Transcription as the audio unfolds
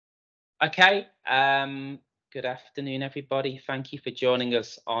Okay, good afternoon, everybody. Thank you for joining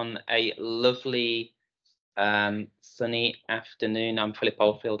us on a lovely sunny afternoon. I'm Philip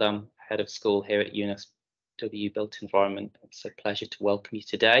Oldfield. I'm head of school here at UNSW Built Environment. It's a pleasure to welcome you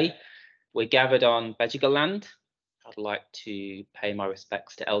today. We're gathered on Bejigal land. I'd like to pay my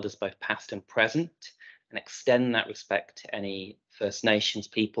respects to elders both past and present and extend that respect to any First Nations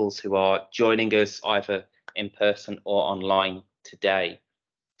peoples who are joining us either in person or online today.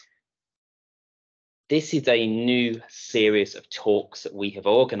 This is a new series of talks that we have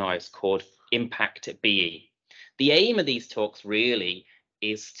organised called Impact at BE. The aim of these talks really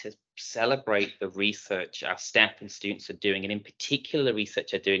is to celebrate the research our staff and students are doing, and in particular the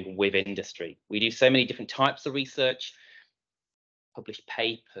research they're doing with industry. We do so many different types of research, publish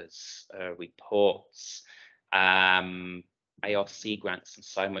papers, reports, ARC grants, and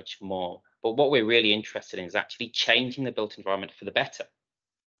so much more. But what we're really interested in is actually changing the built environment for the better.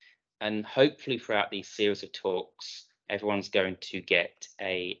 And hopefully throughout these series of talks, everyone's going to get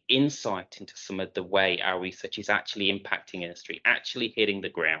an insight into some of the way our research is actually impacting industry, actually hitting the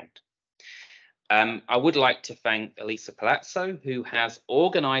ground. I would like to thank Elisa Palazzo, who has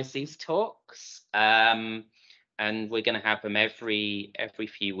organised these talks, and we're going to have them every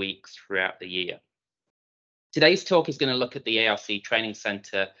few weeks throughout the year. Today's talk is going to look at the ARC Training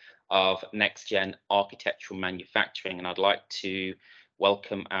Centre of Next Gen Architectural Manufacturing, and I'd like to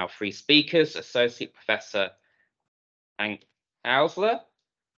welcome our three speakers: Associate Professor Hank Hausler,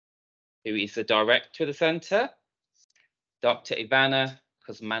 who is the director of the centre, Dr. Ivana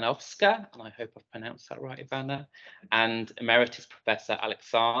Kuzmanovska, and I hope I've pronounced that right, Ivana, and Emeritus Professor Alex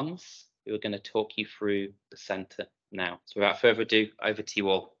Sarnes, who are going to talk you through the centre now. So without further ado, over to you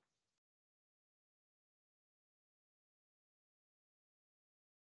all.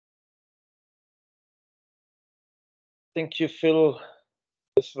 Thank you, Phil,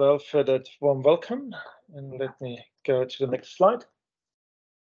 as well for that warm welcome. And let me go to the next slide.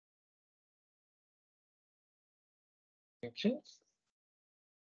 Thank you.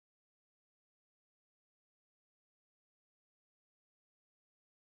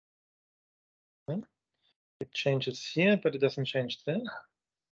 It changes here, but it doesn't change there.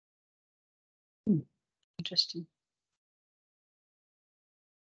 Interesting.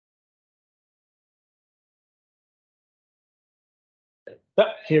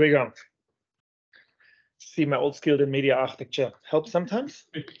 Ah, here we go. See, my old skill in media architecture helps sometimes.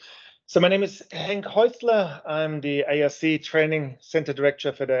 So my name is Henk Häusler. I'm the ARC Training Center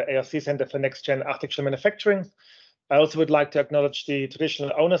Director for the ARC Center for Next Gen Architectural Manufacturing. I also would like to acknowledge the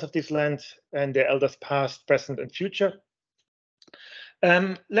traditional owners of this land and their elders past, present, and future.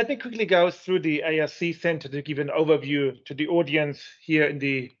 Let me quickly go through the ARC Center to give an overview to the audience here in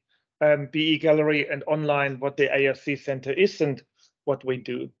the BE Gallery and online what the ARC Center is and what we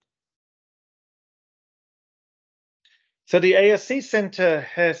do. So the ARC Center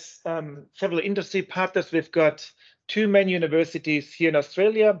has several industry partners. We've got two main universities here in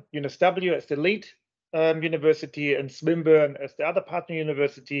Australia, UNSW as the lead university and Swinburne as the other partner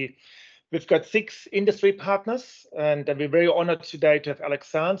university. We've got 6 industry partners, and we're very honored today to have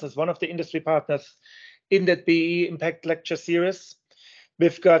Alex Sarnes as one of the industry partners in that BE Impact Lecture Series.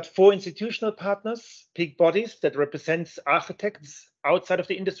 We've got 4 institutional partners, peak bodies that represents architects outside of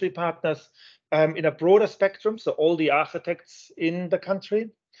the industry partners in a broader spectrum, so all the architects in the country.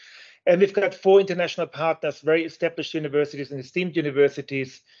 And we've got 4 international partners, very established universities and esteemed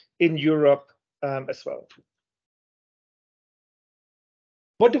universities in Europe as well.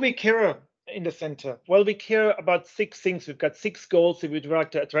 What do we care in the center? Well, we care about 6 things. We've got 6 goals that we'd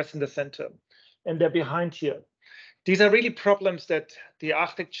like to address in the center, and they're behind here. These are really problems that the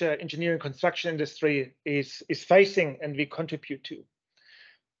architecture, engineering, construction industry is facing, and we contribute to.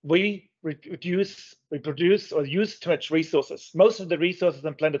 We produce or use too much resources. Most of the resources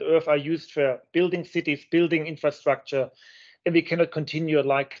on planet Earth are used for building cities, building infrastructure, and we cannot continue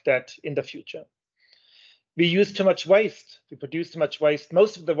like that in the future. We use too much waste. We produce too much waste.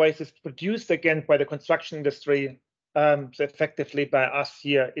 Most of the waste is produced again by the construction industry, so effectively by us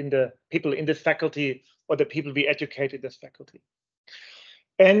here in the people in this faculty or the people we educate in this faculty.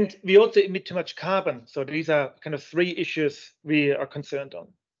 And we also emit too much carbon. So these are kind of 3 issues we are concerned on.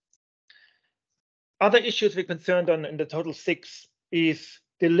 Other issues we're concerned on in the total 6 is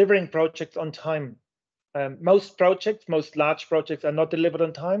delivering projects on time. Most large projects are not delivered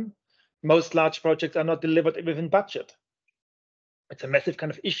on time. Most large projects are not delivered within budget. It's a massive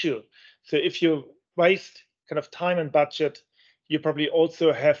kind of issue. So if you waste kind of time and budget, you probably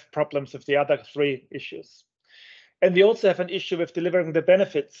also have problems with the other 3 issues. And we also have an issue with delivering the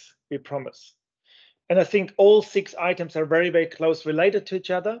benefits we promise. And I think all 6 items are very, very close related to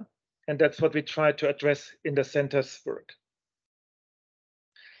each other. And that's what we try to address in the center's work.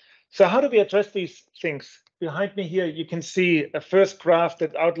 So how do we address these things? Behind me here, you can see a first graph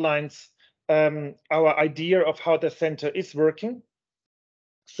that outlines our idea of how the center is working.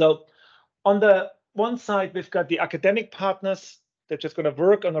 So on the one side, we've got the academic partners. They're just going to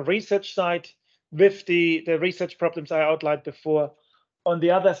work on the research side with the research problems I outlined before. On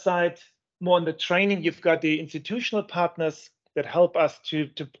the other side, more on the training, you've got the institutional partners that help us to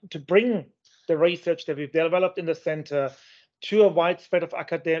bring the research that we've developed in the center to a wide spread of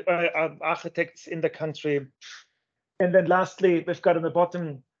architects in the country. And then lastly, we've got on the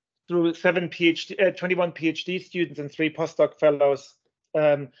bottom through 21 PhD students and 3 postdoc fellows,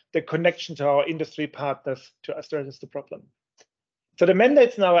 the connection to our industry partners to address the problem. So the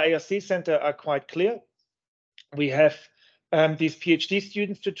mandates in our ARC center are quite clear. We have these PhD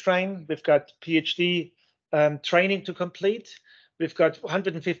students to train. We've got PhD training to complete. We've got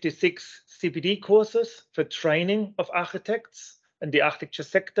 156 CPD courses for training of architects and the architecture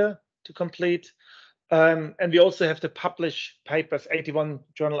sector to complete. And we also have to publish papers, 81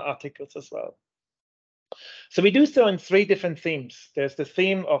 journal articles as well. So we do so in 3 different themes. There's the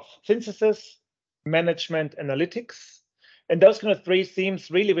theme of synthesis, management, analytics. And those kind of 3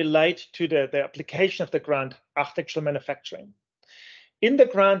 themes really relate to the application of the grant, architectural manufacturing. In the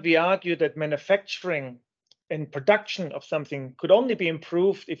grant, we argue that manufacturing and production of something could only be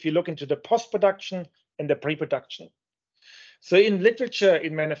improved if you look into the post-production and the pre-production. So in literature,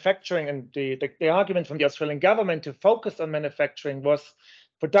 in manufacturing, and the argument from the Australian government to focus on manufacturing was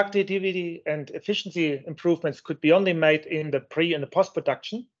productivity and efficiency improvements could be only made in the pre and the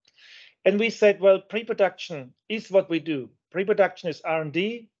post-production. And we said, well, pre-production is what we do. Pre-production is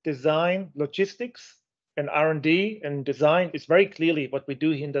R&D, design, logistics, and R&D and design is very clearly what we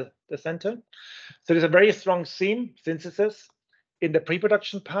do here in the center. So there's a very strong theme, synthesis, in the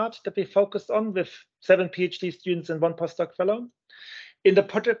pre-production part that we focused on with 7 PhD students and 1 postdoc fellow. In the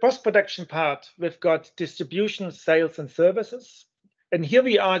post-production part, we've got distribution, sales, and services. And here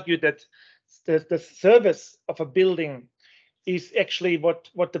we argue that the service of a building is actually what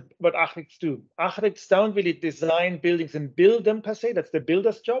architects do. Architects don't really design buildings and build them per se, that's the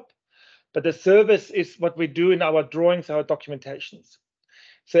builder's job. But the service is what we do in our drawings, our documentations.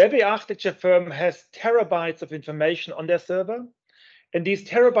 So every architecture firm has terabytes of information on their server. And these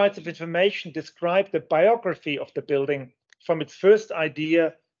terabytes of information describe the biography of the building from its first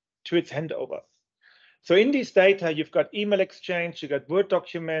idea to its handover. So in these data, you've got email exchange, you've got Word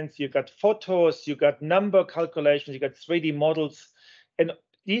documents, you've got photos, you've got number calculations, you've got 3D models. And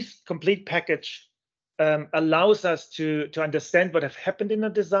this complete package allows us to understand what have happened in the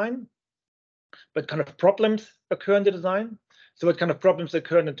design, what kind of problems occur in the design. So what kind of problems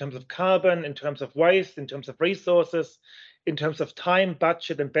occur in terms of carbon, in terms of waste, in terms of resources, in terms of time,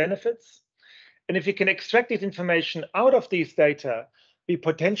 budget, and benefits. And if you can extract this information out of these data, we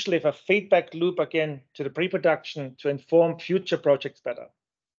potentially have a feedback loop again to the pre-production to inform future projects better.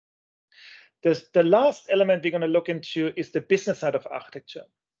 The last element we're going to look into is the business side of architecture.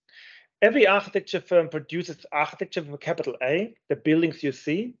 Every architecture firm produces architecture with a capital A, the buildings you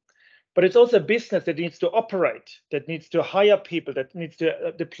see, but it's also a business that needs to operate, that needs to hire people, that needs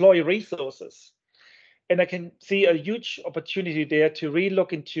to deploy resources. And I can see a huge opportunity there to really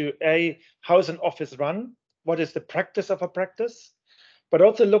look into how is an office run? What is the practice of a practice? But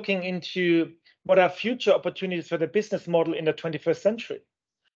also looking into what are future opportunities for the business model in the 21st century.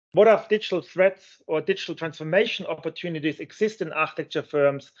 What are digital threats or digital transformation opportunities exist in architecture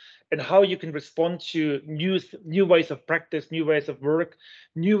firms, and how you can respond to new ways of practice, new ways of work,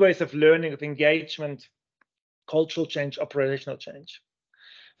 new ways of learning, of engagement, cultural change, operational change.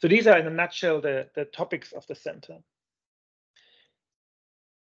 So these are, in a nutshell, the topics of the center.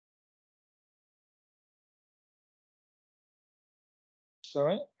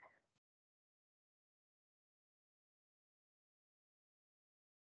 Sorry.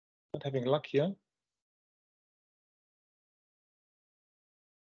 Not having luck here.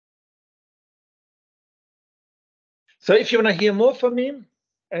 So if you want to hear more from me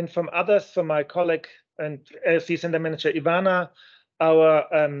and from others, from my colleague and LC Center Manager Ivana,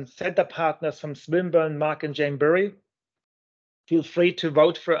 our center partners from Swinburne, Mark and Jane Burry, feel free to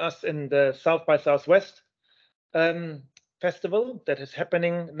vote for us in the South by Southwest festival that is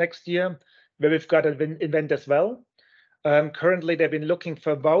happening next year, where we've got an event as well. Currently, they've been looking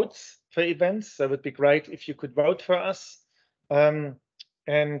for votes for events, so it would be great if you could vote for us and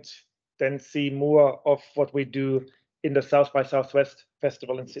then see more of what we do in the South by Southwest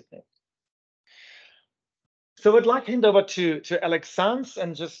Festival in Sydney. So I'd like to hand over to Alex Sanz,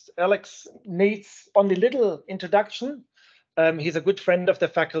 and just Alex needs only little introduction. He's a good friend of the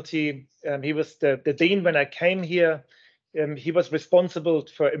faculty. He was the dean when I came here. He was responsible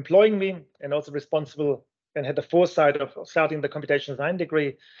for employing me and also responsible and had the foresight of starting the computational design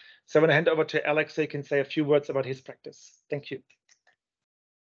degree. So I want to hand over to Alex so he can say a few words about his practice. Thank you.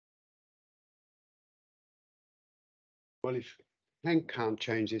 Well, if Hank can't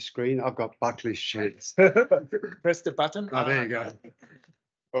change his screen, I've got Buckley's chance. Press the button. Oh, there you go.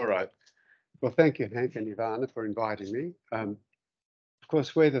 All right. Well, thank you, Hank and Ivana, for inviting me. Of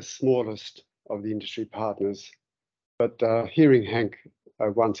course, we're the smallest of the industry partners, but hearing Hank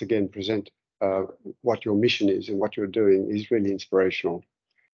once again present what your mission is and what you're doing is really inspirational.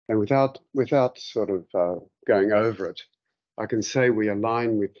 And without sort of going over it, I can say we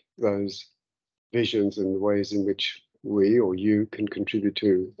align with those visions and the ways in which we or you can contribute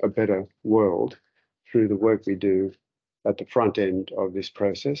to a better world through the work we do at the front end of this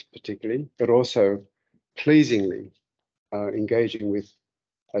process, particularly, but also pleasingly engaging with,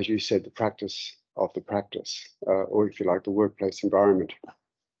 as you said, the practice of the practice, or if you like, the workplace environment.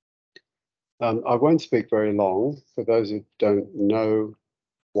 I won't speak very long. For those who don't know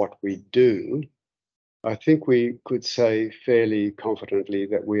what we do, I think we could say fairly confidently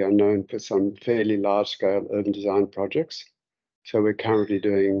that we are known for some fairly large-scale urban design projects. So we're currently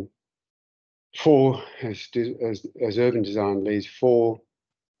doing four, as urban design leads, four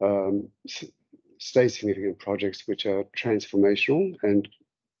state significant projects which are transformational and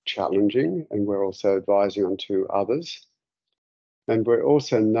challenging, and we're also advising on two others. And we're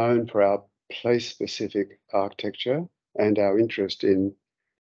also known for our place-specific architecture and our interest in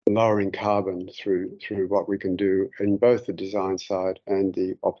lowering carbon through what we can do in both the design side and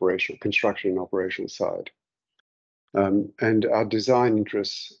the operational construction and operational side. And our design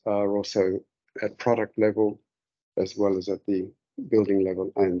interests are also at product level as well as at the building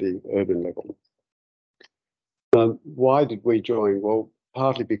level and the urban level. Why did we join? Well,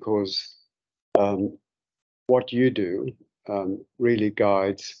 partly because what you do really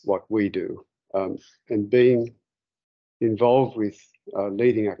guides what we do. And being involved with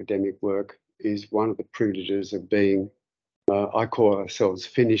leading academic work is one of the privileges of being, I call ourselves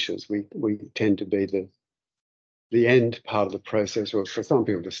finishers. We tend to be the end part of the process, or for some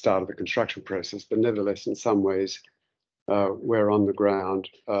people the start of the construction process, but nevertheless in some ways we're on the ground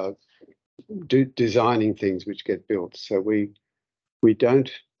designing things which get built. So we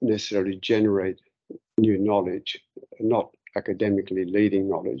don't necessarily generate new knowledge, not academically leading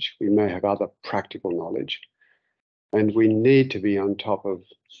knowledge. We may have other practical knowledge, and we need to be on top of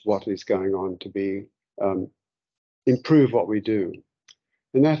what is going on to be improve what we do.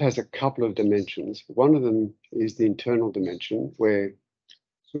 And that has a couple of dimensions. One of them is the internal dimension, where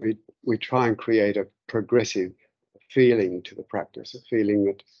we try and create a progressive feeling to the practice, a feeling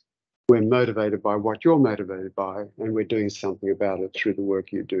that we're motivated by what you're motivated by, and we're doing something about it through the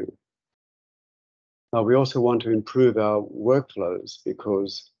work you do. We also want to improve our workflows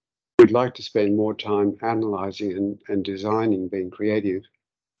because we'd like to spend more time analyzing and designing, being creative,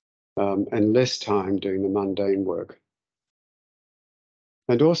 and less time doing the mundane work.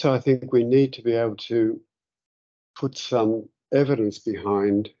 And also, I think we need to be able to put some evidence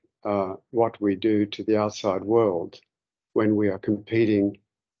behind what we do to the outside world when we are competing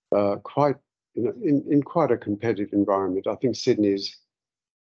in quite a competitive environment. I think Sydney is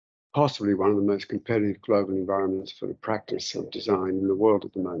possibly one of the most competitive global environments for the practice of design in the world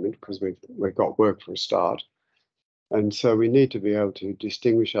at the moment, because we've got work for a start. And so we need to be able to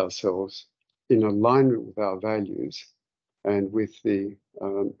distinguish ourselves in alignment with our values and with the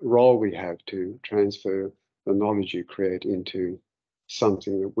role we have to transfer the knowledge you create into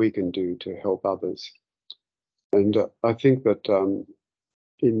something that we can do to help others. And I think that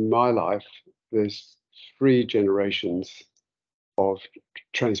in my life, there's 3 generations of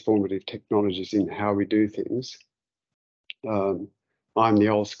transformative technologies in how we do things. I'm the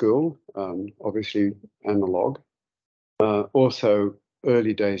old school, obviously analog. Also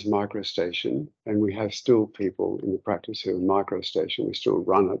early days microstation, and we have still people in the practice who are microstation, we still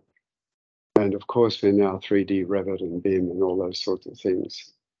run it. And of course, we're now 3D Revit and BIM and all those sorts of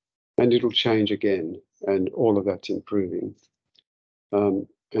things. And it'll change again, and all of that's improving.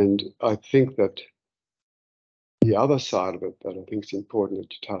 And I think that the other side of it that I think is important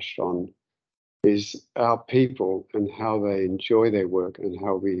that you touched on is our people and how they enjoy their work and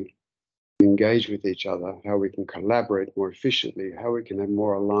how we engage with each other, how we can collaborate more efficiently, how we can have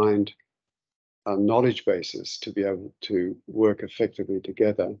more aligned knowledge bases to be able to work effectively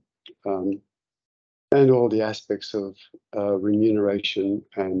together, and all the aspects of remuneration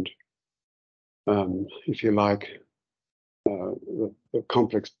and, if you like, the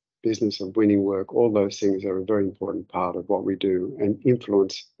complex business of winning work, all those things are a very important part of what we do and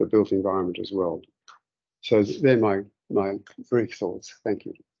influence the built environment as well. So they're my brief thoughts. Thank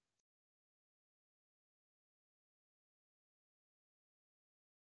you.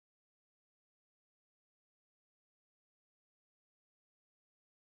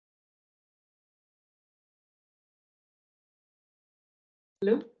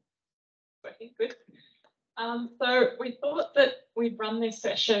 Hello. Okay, good. So we thought that we'd run this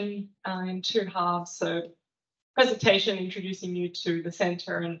session in two halves. So presentation introducing you to the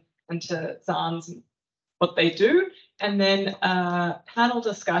centre and to ZANS and what they do, and then a panel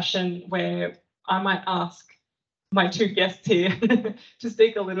discussion where I might ask my two guests here to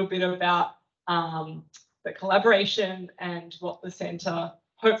speak a little bit about the collaboration and what the centre,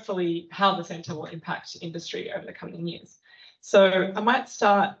 hopefully how the centre will impact industry over the coming years. So I might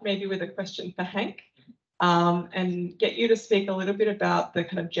start maybe with a question for Hank and get you to speak a little bit about the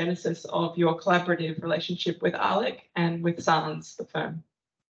kind of genesis of your collaborative relationship with ALEC and with ZANS, the firm.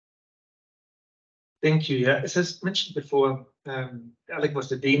 Thank you. Yeah, as mentioned before, ALEC was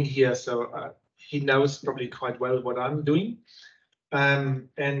the dean here, so he knows probably quite well what I'm doing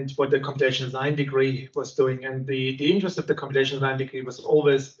and what the computation design degree was doing. And the interest of the computation design degree was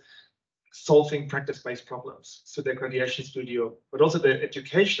always solving practice-based problems. So the graduation studio, but also the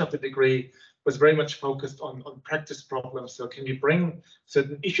education of the degree was very much focused on practice problems. So can you bring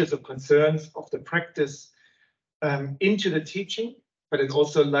certain issues of concerns of the practice into the teaching, but then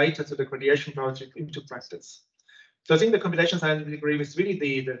also later to the graduation project into practice. So I think the computation science degree was really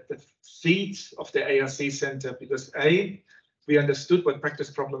the seed of the ARC Centre, because A, we understood what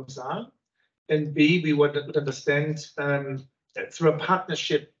practice problems are, and B, we would understand through a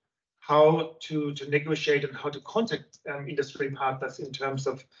partnership how to negotiate and how to contact industry partners in terms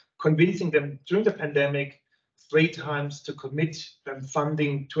of convincing them during the pandemic 3 times to commit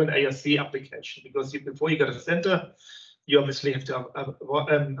funding to an ARC application, because before you get a centre, you obviously have to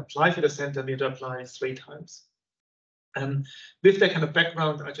apply for the centre, you have to apply 3 times. With that kind of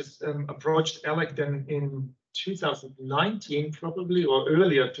background, I just approached ALEC then in 2019, probably, or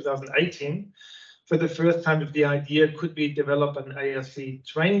earlier, 2018, for the first time with the idea, could we develop an ARC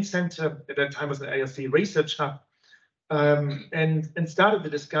training centre? At that time it was an ARC research hub, and started the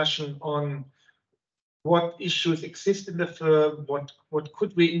discussion on what issues exist in the firm, what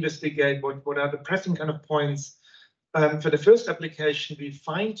could we investigate, what are the pressing kind of points. For the first application, we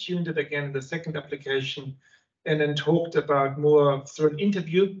fine-tuned it again, the second application, and then talked about more through an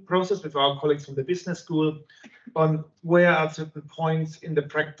interview process with our colleagues from the business school on where are certain points in the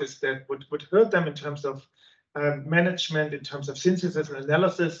practice that would hurt them in terms of management, in terms of synthesis and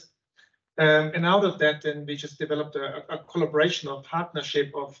analysis. And out of that, then we just developed a collaboration or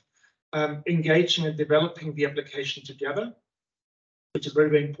partnership of engaging and developing the application together, which is very,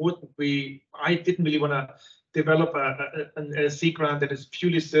 very important. I didn't really want to develop an ARC grant that is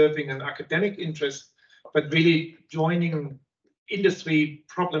purely serving an academic interest, but really joining industry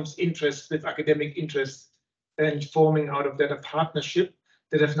problems interests with academic interests and forming out of that a partnership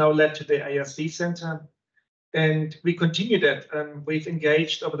that has now led to the ARC Centre. And we continue that. We've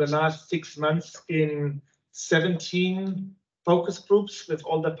engaged over the last 6 months in 17 focus groups with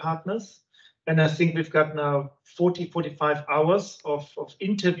all the partners. And I think we've got now 45 hours of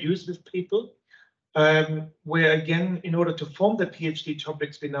interviews with people, where again, in order to form the PhD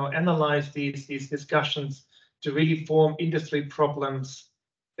topics, we now analyze these discussions to really form industry problems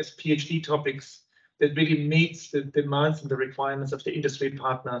as PhD topics that really meets the demands and the requirements of the industry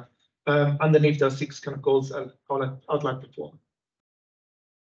partner underneath those 6 kind of goals I outlined before.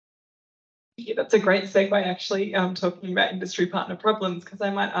 Yeah, that's a great segue, actually, talking about industry partner problems, because I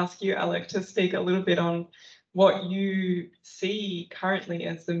might ask you, Alec, to speak a little bit on what you see currently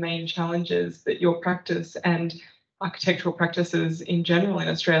as the main challenges that your practice and architectural practices in general in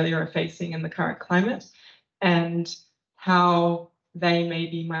Australia are facing in the current climate, and how they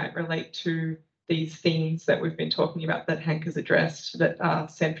maybe might relate to these themes that we've been talking about that Hank has addressed that are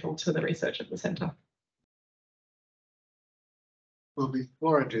central to the research of the centre. Well,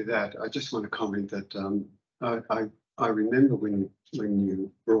 before I do that, I just want to comment that I remember when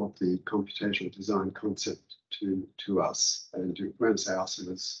you brought the computational design concept to us, and to when I say us, it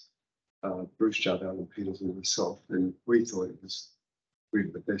was Bruce Judd, Alan Peters, and myself, and we thought it was really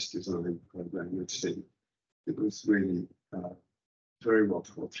the best design program we'd seen. It was really very well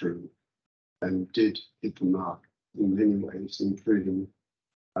thought through and did hit the mark in many ways, including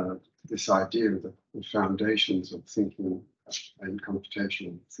this idea of the foundations of thinking and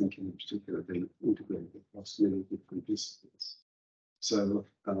computational thinking in particular being integrated across many different disciplines. So,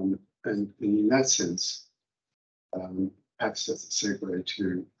 and in that sense, perhaps that's a segue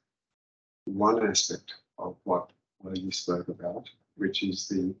to one aspect of what you spoke about, which is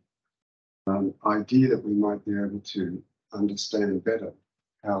the idea that we might be able to understand better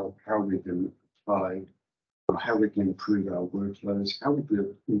how we can apply, or how we can improve our workflows, how we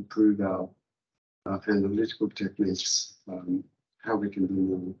can improve our analytical techniques, how we can be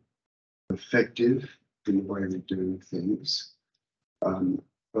more effective in the way we're doing things,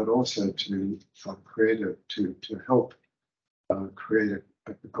 but also to help create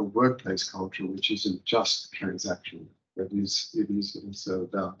a workplace culture which isn't just transactional, but it is also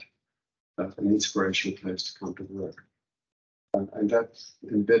about an inspirational place to come to work. And that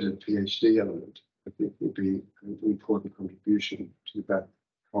embedded PhD element, I think, will be an important contribution to that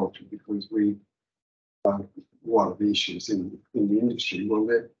culture, because one of the issues in the industry, well,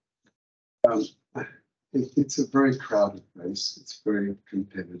 it's a very crowded place, it's very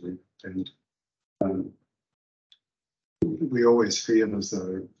competitive, and we always feel as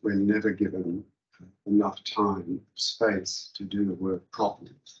though we're never given enough time, space to do the work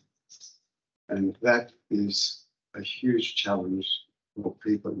properly. And that is a huge challenge for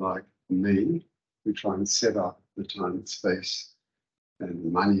people like me, who try and set up the time and space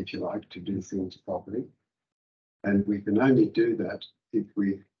and money, if you like, to do things properly. And we can only do that if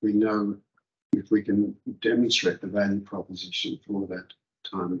we know, if we can demonstrate the value proposition for that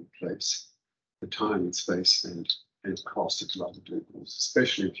time and place, the time and space and cost, if you like, to do things,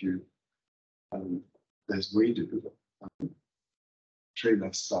 especially if you, as we do, treat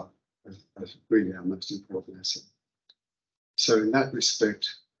that stuff as really our most important asset. So in that respect,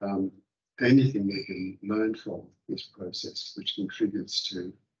 anything we can learn from this process, which contributes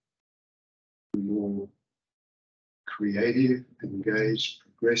to a more creative, engaged,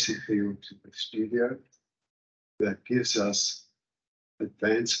 progressive feel to the studio, that gives us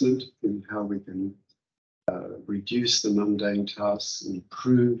advancement in how we can reduce the mundane tasks,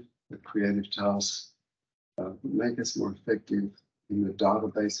 improve the creative tasks, make us more effective in the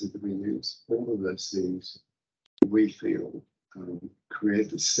databases that we use. All of those things, we feel,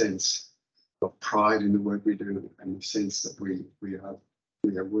 create a sense of pride in the work we do, and the sense that we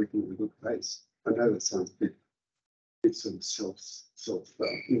are working with a good place. I know that sounds a bit sort of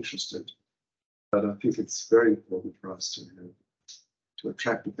self-interested, but I think it's very important for us to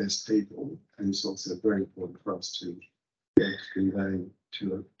attract the best people, and it's also very important for us to be able to convey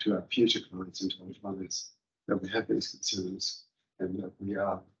to our future clients and to our clients that we have these concerns, and that we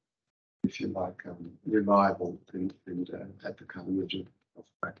are, if you like, reliable and at the cutting edge of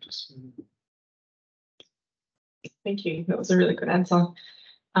practice. Thank you. That was a really good answer.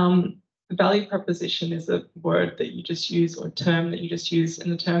 Value proposition is a word that you just use, or a term that you just use,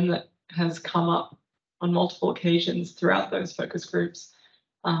 and a term that has come up on multiple occasions throughout those focus groups.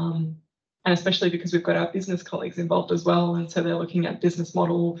 And especially because we've got our business colleagues involved as well. And so they're looking at business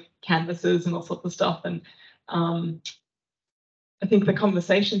model canvases and all sorts of stuff. And I think the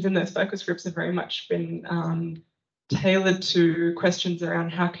conversations in those focus groups have very much been tailored to questions around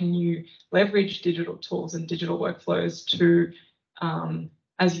how can you leverage digital tools and digital workflows to,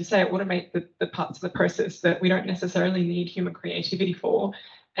 as you say, automate the parts of the process that we don't necessarily need human creativity for,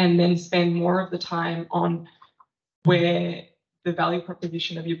 and then spend more of the time on where the value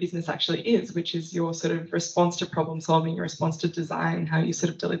proposition of your business actually is, which is your sort of response to problem solving, your response to design, how you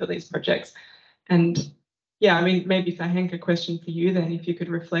sort of deliver these projects. And yeah, I mean, maybe for Hank, a question for you then, if you could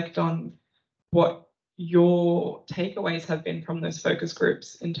reflect on what your takeaways have been from those focus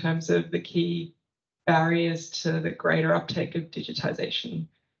groups in terms of the key barriers to the greater uptake of digitization.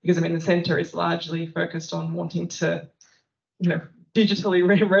 Because I mean, the centre is largely focused on wanting to,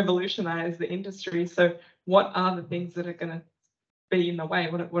 digitally revolutionize the industry. So what are the things that are going to be in the way?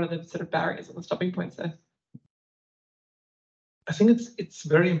 What are the sort of barriers or the stopping points there? I think it's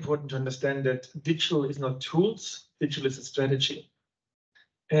very important to understand that digital is not tools, digital is a strategy.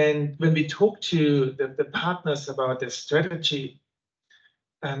 And when we talk to the partners about their strategy,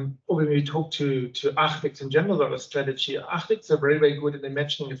 or when we talk to architects in general about a strategy, architects are very, very good at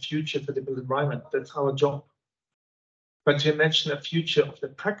imagining a future for the built environment. That's our job. But to imagine a future of the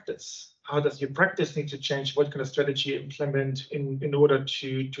practice, how does your practice need to change? What kind of strategy implement in order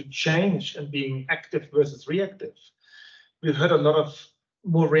to change and being active versus reactive? We've heard a lot of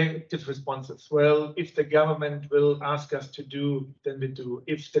more reactive responses. Well, if the government will ask us to do, then we do.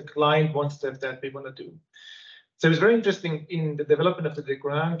 If the client wants that we want to do. So it's very interesting in the development of the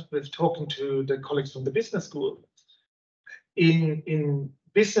grant with talking to the colleagues from the business school. In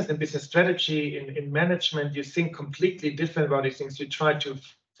business and business strategy, in management, you think completely different about these things. You try to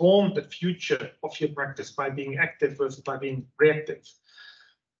form the future of your practice by being active versus by being reactive.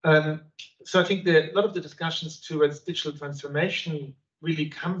 So I think a lot of the discussions towards digital transformation really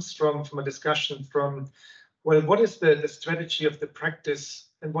comes from a discussion from, well, what is the strategy of the practice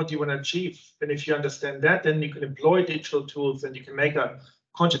and what do you want to achieve? And if you understand that, then you can employ digital tools and you can make a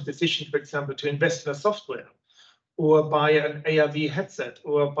conscious decision, for example, to invest in a software or buy an ARV headset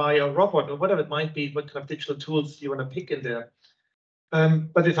or buy a robot or whatever it might be, what kind of digital tools you want to pick in there.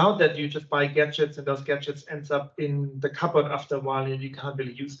 But without that, you just buy gadgets and those gadgets ends up in the cupboard after a while and you can't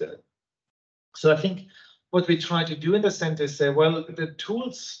really use that. So I think what we try to do in the center is say, well, the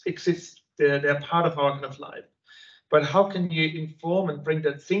tools exist, they're part of our kind of life. But how can you inform and bring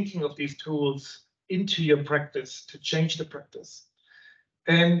that thinking of these tools into your practice to change the practice?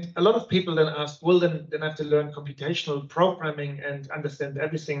 And a lot of people then ask, well, then I have to learn computational programming and understand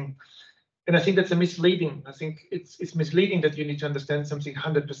everything. And I think that's a misleading. I think it's misleading that you need to understand something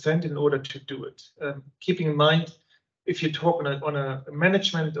 100% in order to do it. Keeping in mind, if you talk on a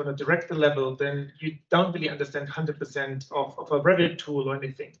management, on a director level, then you don't really understand 100% of a Revit tool or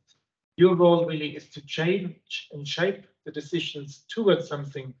anything. Your role really is to change and shape the decisions towards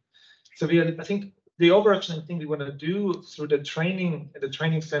something. So I think the overarching thing we want to do through the training at the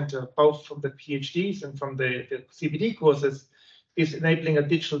training center, both from the PhDs and from the CPD courses, is enabling a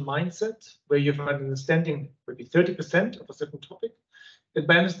digital mindset where you have an understanding maybe 30% of a certain topic. And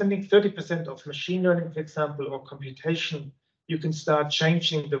by understanding 30% of machine learning, for example, or computation, you can start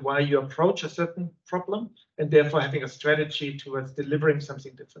changing the way you approach a certain problem and therefore having a strategy towards delivering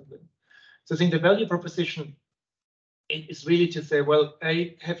something differently. So I think the value proposition is really to say, well,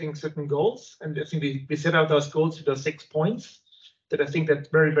 having certain goals, and I think we set out those goals with those 6 points that I think that's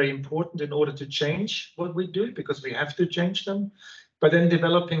very, very important in order to change what we do, because we have to change them, but then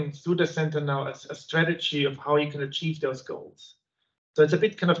developing through the center now a strategy of how you can achieve those goals. So it's a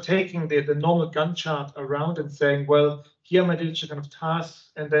bit kind of taking the normal Gantt chart around and saying, well, here are my digital kind of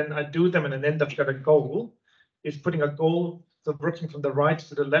tasks, and then I do them, and then I've got a goal. Is putting a goal, so working from the right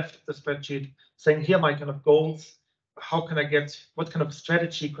to the left of the spreadsheet, saying, here are my kind of goals. How can I get, what kind of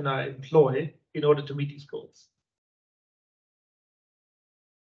strategy can I employ in order to meet these goals?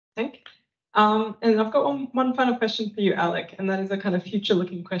 Okay. And I've got one final question for you, Alec, and that is a kind of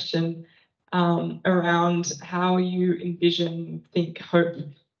future-looking question around how you envision, think, hope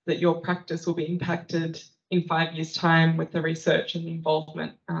that your practice will be impacted in 5 years' time with the research and the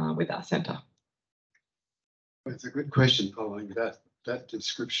involvement with our centre. It's a good question following that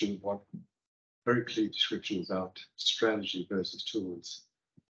description, what very clear description about strategy versus tools.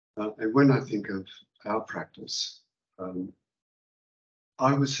 And when I think of our practice,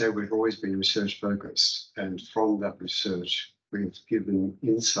 I would say we've always been research focused, and from that research, we've given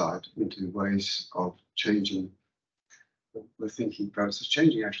insight into ways of changing the thinking process,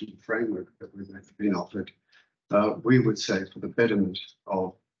 changing actually the framework that we've been offered. We would say for the betterment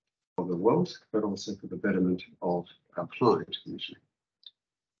of the world, but also for the betterment of our client usually.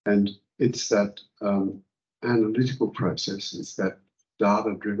 And it's that analytical process, it's that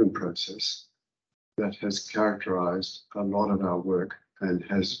data-driven process that has characterized a lot of our work and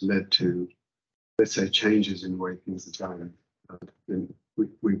has led to, let's say, changes in the way things are done. And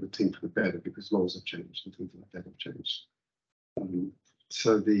we would think for the better because laws have changed and things like that have changed.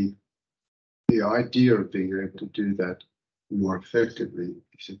 So the idea of being able to do that more effectively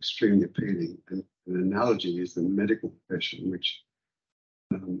is extremely appealing. And an analogy is the medical profession, which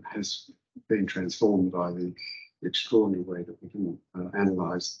has been transformed by the extraordinary way that we can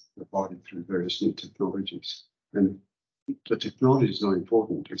analyze the body through various new technologies. And the technology is not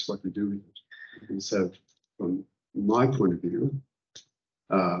important, it's what we do with it. And so from my point of view,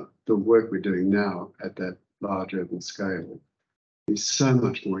 the work we're doing now at that large urban scale is so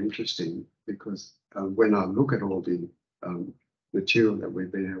much more interesting because when I look at all the material that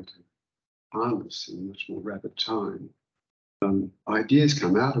we've been able to harness in much more rapid time, ideas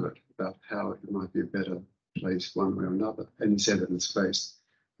come out of it about how it might be a better place one way or another, and it's evidence-based,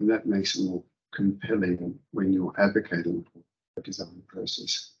 and that makes it more compelling when you're advocating for the design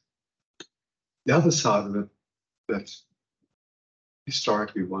process. The other side of it, that's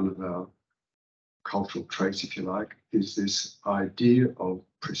historically one of our cultural traits, if you like, is this idea of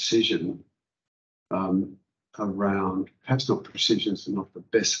precision around, perhaps not precision is not the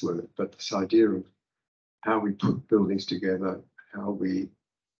best word, but this idea of how we put buildings together, how we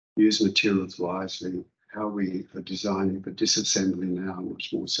use materials wisely, how we are designing for disassembly now,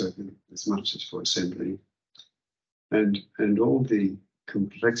 much more so than as much as for assembly, and all the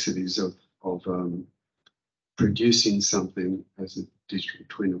complexities of producing something as a digital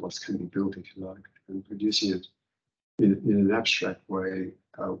twin of what can be built, if you like, and producing it in an abstract way,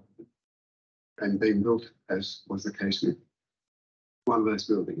 and being built, as was the case with one of those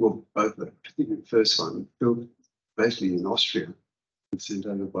buildings, well, both, particularly the first one, built basically in Austria, sent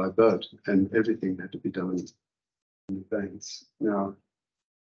over by boat, and everything had to be done in advance. Now,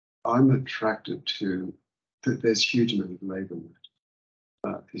 I'm attracted to that there's huge amount of labour.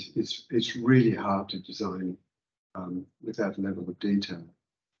 It's really hard to design with that level of detail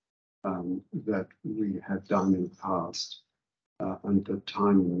that we have done in the past, and the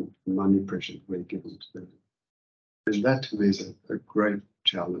time and money pressure we're given to them. And that to me is a great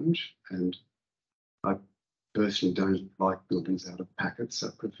challenge. And I personally don't like buildings out of packets. I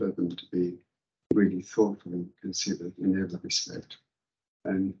prefer them to be really thoughtfully considered in every respect.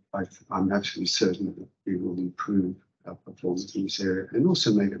 And I'm absolutely certain that we will improve our performance in this area and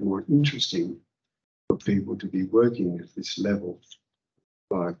also make it more interesting for people to be working at this level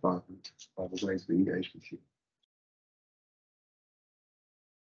by the ways we engage with you.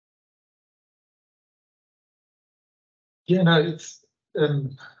 Yeah, no, it's. I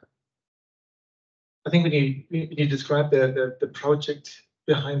think when you describe the project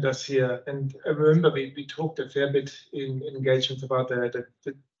behind us here, and I remember we talked a fair bit in engagements about the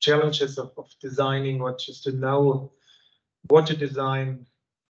challenges of designing, or just to know what to design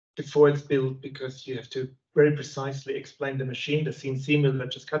before it's built, because you have to very precisely explain the machine, the CNC mill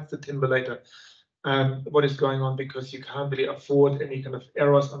that just cuts the timber later, what is going on, because you can't really afford any kind of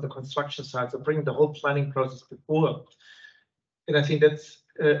errors on the construction side. So bring the whole planning process before. And I think that's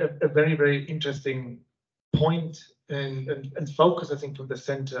a very, very interesting point and focus, I think, from the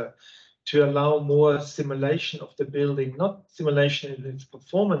center to allow more simulation of the building, not simulation in its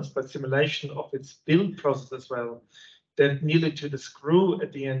performance, but simulation of its build process as well. That nearly to the screw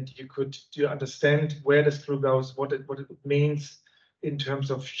at the end, you could understand where the screw goes, what it means in terms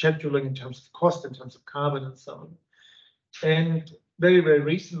of scheduling, in terms of cost, in terms of carbon, and so on. And very, very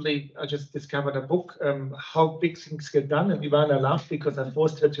recently, I just discovered a book, How Big Things Get Done, and Ivana laughed because I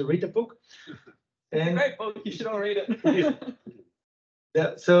forced her to read the book. And great book, you should all read it.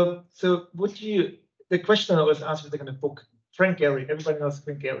 Yeah, so the question I always ask with the kind of book, Frank Gehry, everybody knows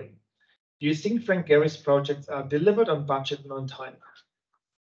Frank Gehry. Do you think Frank Gehry's projects are delivered on budget and on time?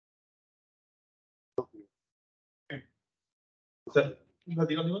 So, not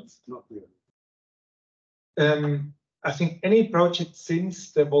the only ones? Not really. I think any project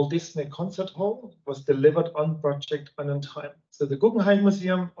since the Walt Disney Concert Hall was delivered on project and on time. So the Guggenheim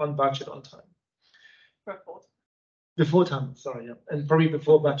Museum on budget, on time. Before time, sorry, yeah. And probably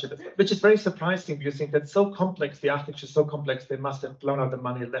before budget, which is very surprising because I think that's so complex, the architecture is so complex, they must have blown out the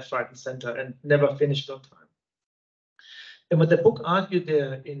money left, right, and center and never finished on time. And what the book argued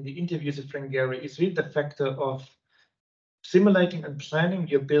there in the interviews with Frank Gehry is really the factor of simulating and planning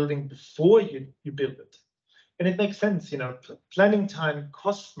your building before you build it. And it makes sense, planning time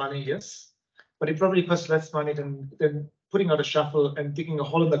costs money, yes, but it probably costs less money than putting out a shovel and digging a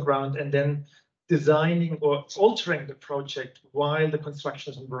hole in the ground and then designing or altering the project while the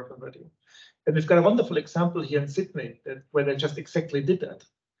construction isn't work already. And we've got a wonderful example here in Sydney where they just exactly did that.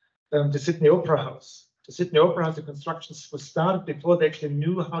 The Sydney Opera House. The Sydney Opera House, the construction was started before they actually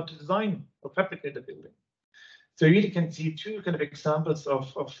knew how to design or fabricate the building. So you really can see two kind of examples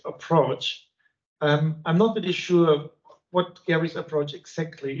of approach. I'm not really sure what Gehry's approach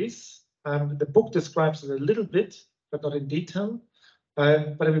exactly is. The book describes it a little bit, but not in detail.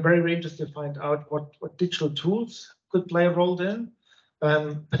 But I'd be very, very interested to find out what digital tools could play a role there.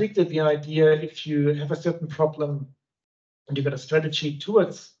 Particularly the idea if you have a certain problem and you've got a strategy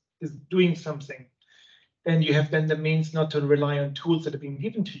towards is doing something, and you have then the means not to rely on tools that are being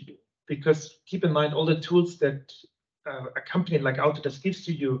given to you. Because keep in mind, all the tools that a company like Autodesk gives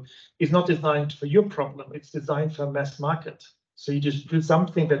to you is not designed for your problem. It's designed for a mass market. So you just do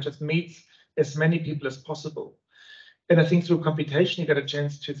something that just meets as many people as possible. And I think through computation, you get a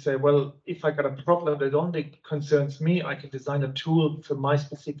chance to say, well, if I got a problem that only concerns me, I can design a tool for my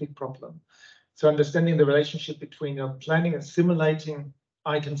specific problem. So understanding the relationship between planning and simulating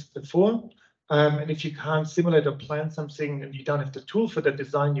items before. And if you can't simulate or plan something and you don't have the tool for that,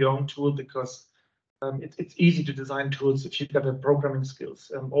 design your own tool, because it's easy to design tools if you've got the programming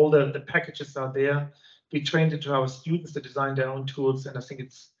skills. All the packages are there. We trained it to our students to design their own tools, and I think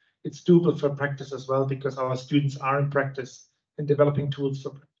it's doable for practice as well, because our students are in practice and developing tools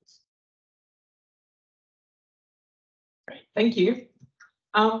for practice. Great, thank you.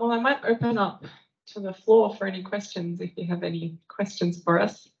 Well, I might open up to the floor for any questions if you have any questions for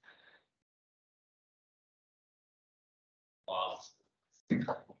us.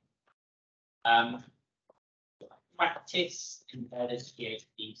 Practice embedded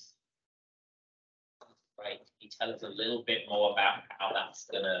PhDs. Right. Can you tell us a little bit more about how that's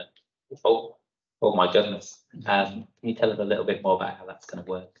gonna? Oh my goodness. Can you tell us a little bit more about how that's gonna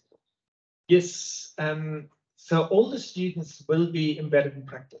work? Yes. So all the students will be embedded in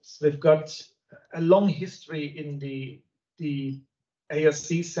practice. We've got a long history in the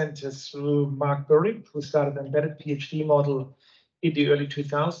ARC centers through Mark Burry, who started an embedded PhD model in the early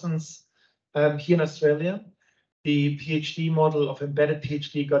 2000s here in Australia. The PhD model of embedded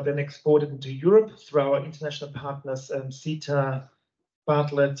PhD got then exported into Europe through our international partners, CETA,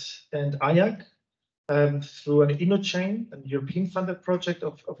 Bartlett, and IAC, through an InnoChain, a European funded project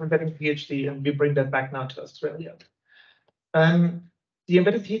of embedding PhD, and we bring that back now to Australia. The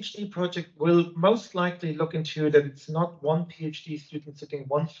embedded PhD project will most likely look into that it's not one PhD student sitting in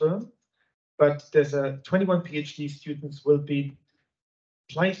one firm, but there's 21 PhD students will be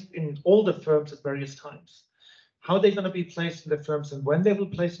placed in all the firms at various times. How they're going to be placed in the firms and when they will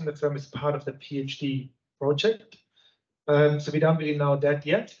place in the firm is part of the PhD project. So we don't really know that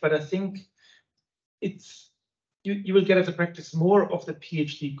yet, but I think you will get as a practice more of the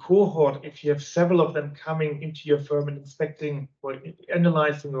PhD cohort if you have several of them coming into your firm and inspecting or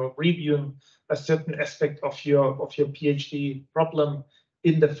analyzing or reviewing a certain aspect of your PhD problem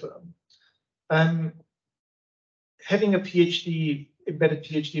in the firm. Having a PhD, embedded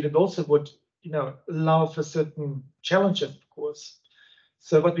PhD, that also would allow for certain challenges, of course.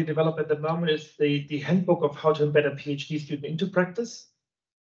 So what we develop at the moment is the handbook of how to embed a PhD student into practice.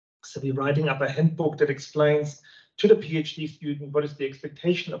 So we're writing up a handbook that explains to the PhD student what is the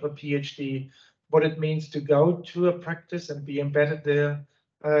expectation of a PhD, what it means to go to a practice and be embedded there,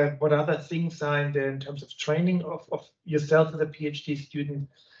 what other things are in there in terms of training of yourself as a PhD student,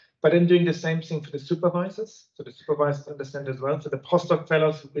 but then doing the same thing for the supervisors. So the supervisors understand as well, for the postdoc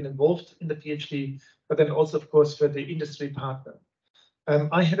fellows who've been involved in the PhD, but then also, of course, for the industry partner.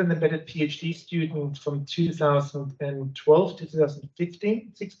 I had an embedded PhD student from 2012 to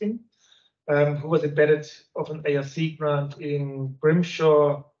 2016, who was embedded of an ARC grant in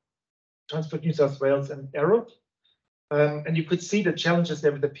Grimshaw, Transport New South Wales, and Arup. And you could see the challenges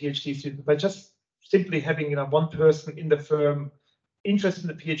there with the PhD student by just simply having one person in the firm interested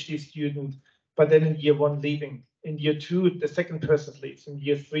in the PhD student, but then in year one leaving. In year two, the second person leaves. In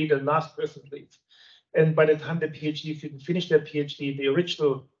year three, the last person leaves. And by the time the PhD student finished their PhD, the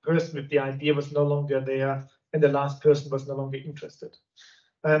original person with the idea was no longer there, and the last person was no longer interested.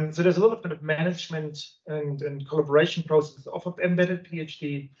 So there's a lot of kind of management and collaboration process of embedded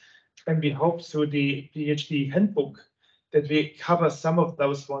PhD, and we hope through the PhD handbook that we cover some of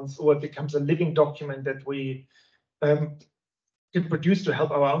those ones, or it becomes a living document that we can produce to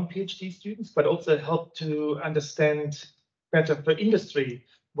help our own PhD students, but also help to understand better for industry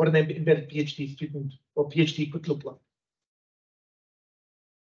what an embedded PhD student or PhD could look like.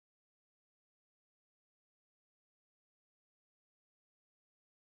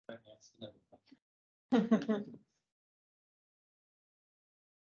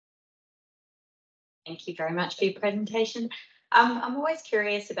 Thank you very much for your presentation. I'm always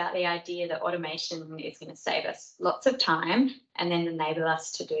curious about the idea that automation is going to save us lots of time and then enable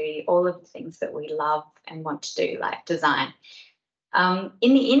us to do all of the things that we love and want to do, like design. In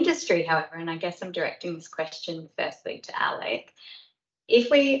the industry, however, and I guess I'm directing this question firstly to Alec,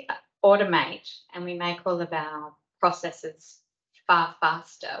 if we automate and we make all of our processes far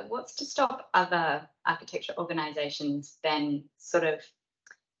faster, what's to stop other architecture organisations then sort of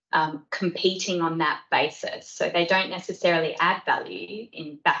competing on that basis? So they don't necessarily add value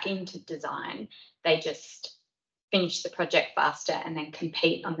back into design, they just finish the project faster and then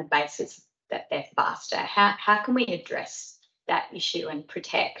compete on the basis that they're faster. How can we address that issue and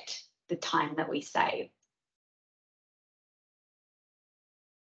protect the time that we save?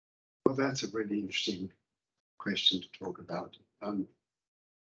 Well, that's a really interesting question to talk about.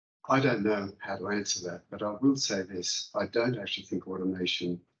 I don't know how to answer that, but I will say this. I don't actually think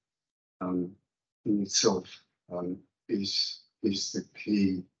automation in itself is the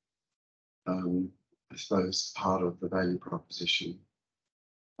key, I suppose, part of the value proposition.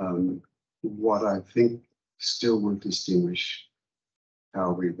 What I think still will distinguish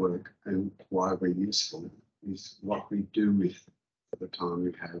how we work and why we're useful is what we do with the time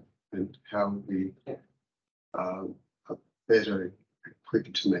we have and how we are better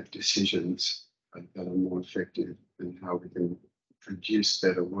equipped to make decisions that are more effective and how we can produce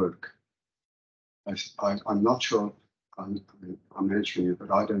better work. I'm not sure I'm answering it, but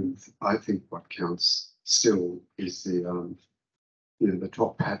I think what counts still is the the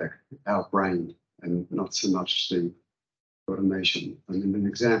top paddock, our brain, and not so much the automation. I mean, an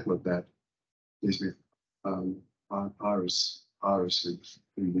example of that is with Iris, who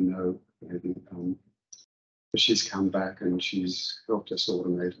you know, maybe, she's come back and she's helped us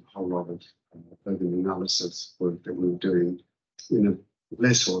automate a whole lot of urban analysis work that we were doing in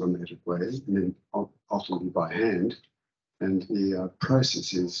less automated way, and then ultimately by hand. And the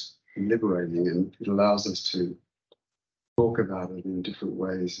process is liberating, and it allows us to talk about it in different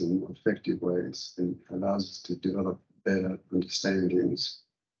ways and effective ways, and allows us to develop better understandings.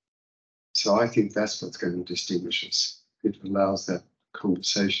 So I think that's what's going to distinguish us. It allows that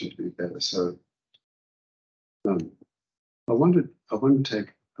conversation to be better. So I wanted to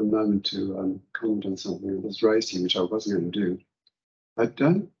take a moment to comment on something that was raised here, which I wasn't going to do. I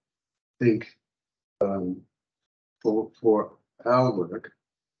don't think for our work,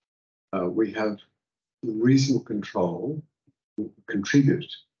 we have reasonable control,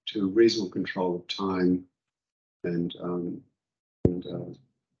 contribute to reasonable control of time and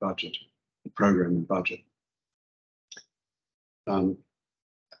budget, program and budget. And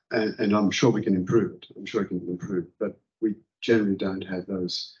I'm sure we can improve it. I'm sure it can be improved, but we generally don't have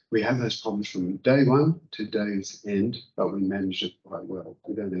those. We have those problems from day one to day's end, but we manage it quite well.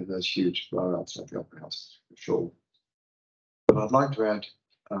 We don't have those huge blowouts like the Opera House, for sure. But I'd like to add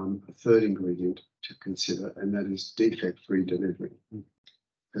a third ingredient to consider, and that is defect-free delivery.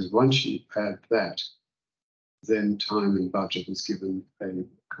 Because once you add that, then time and budget is given a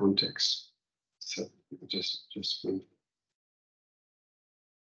context. So just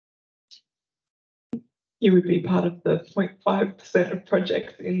You would be part of the 0.5% of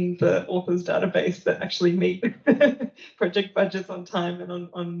projects in the authors database that actually meet project budgets on time and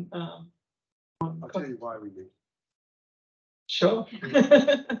on I'll tell you why we need. Sure.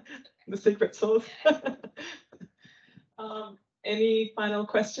 The secret sauce. Any final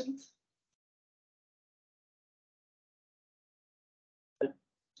questions?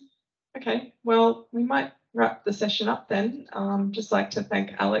 Okay, well, we might wrap the session up then. Just like to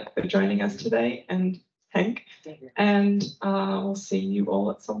thank Alec for joining us today, and Hank, and we'll see you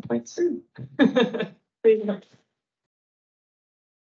all at some point soon. See you.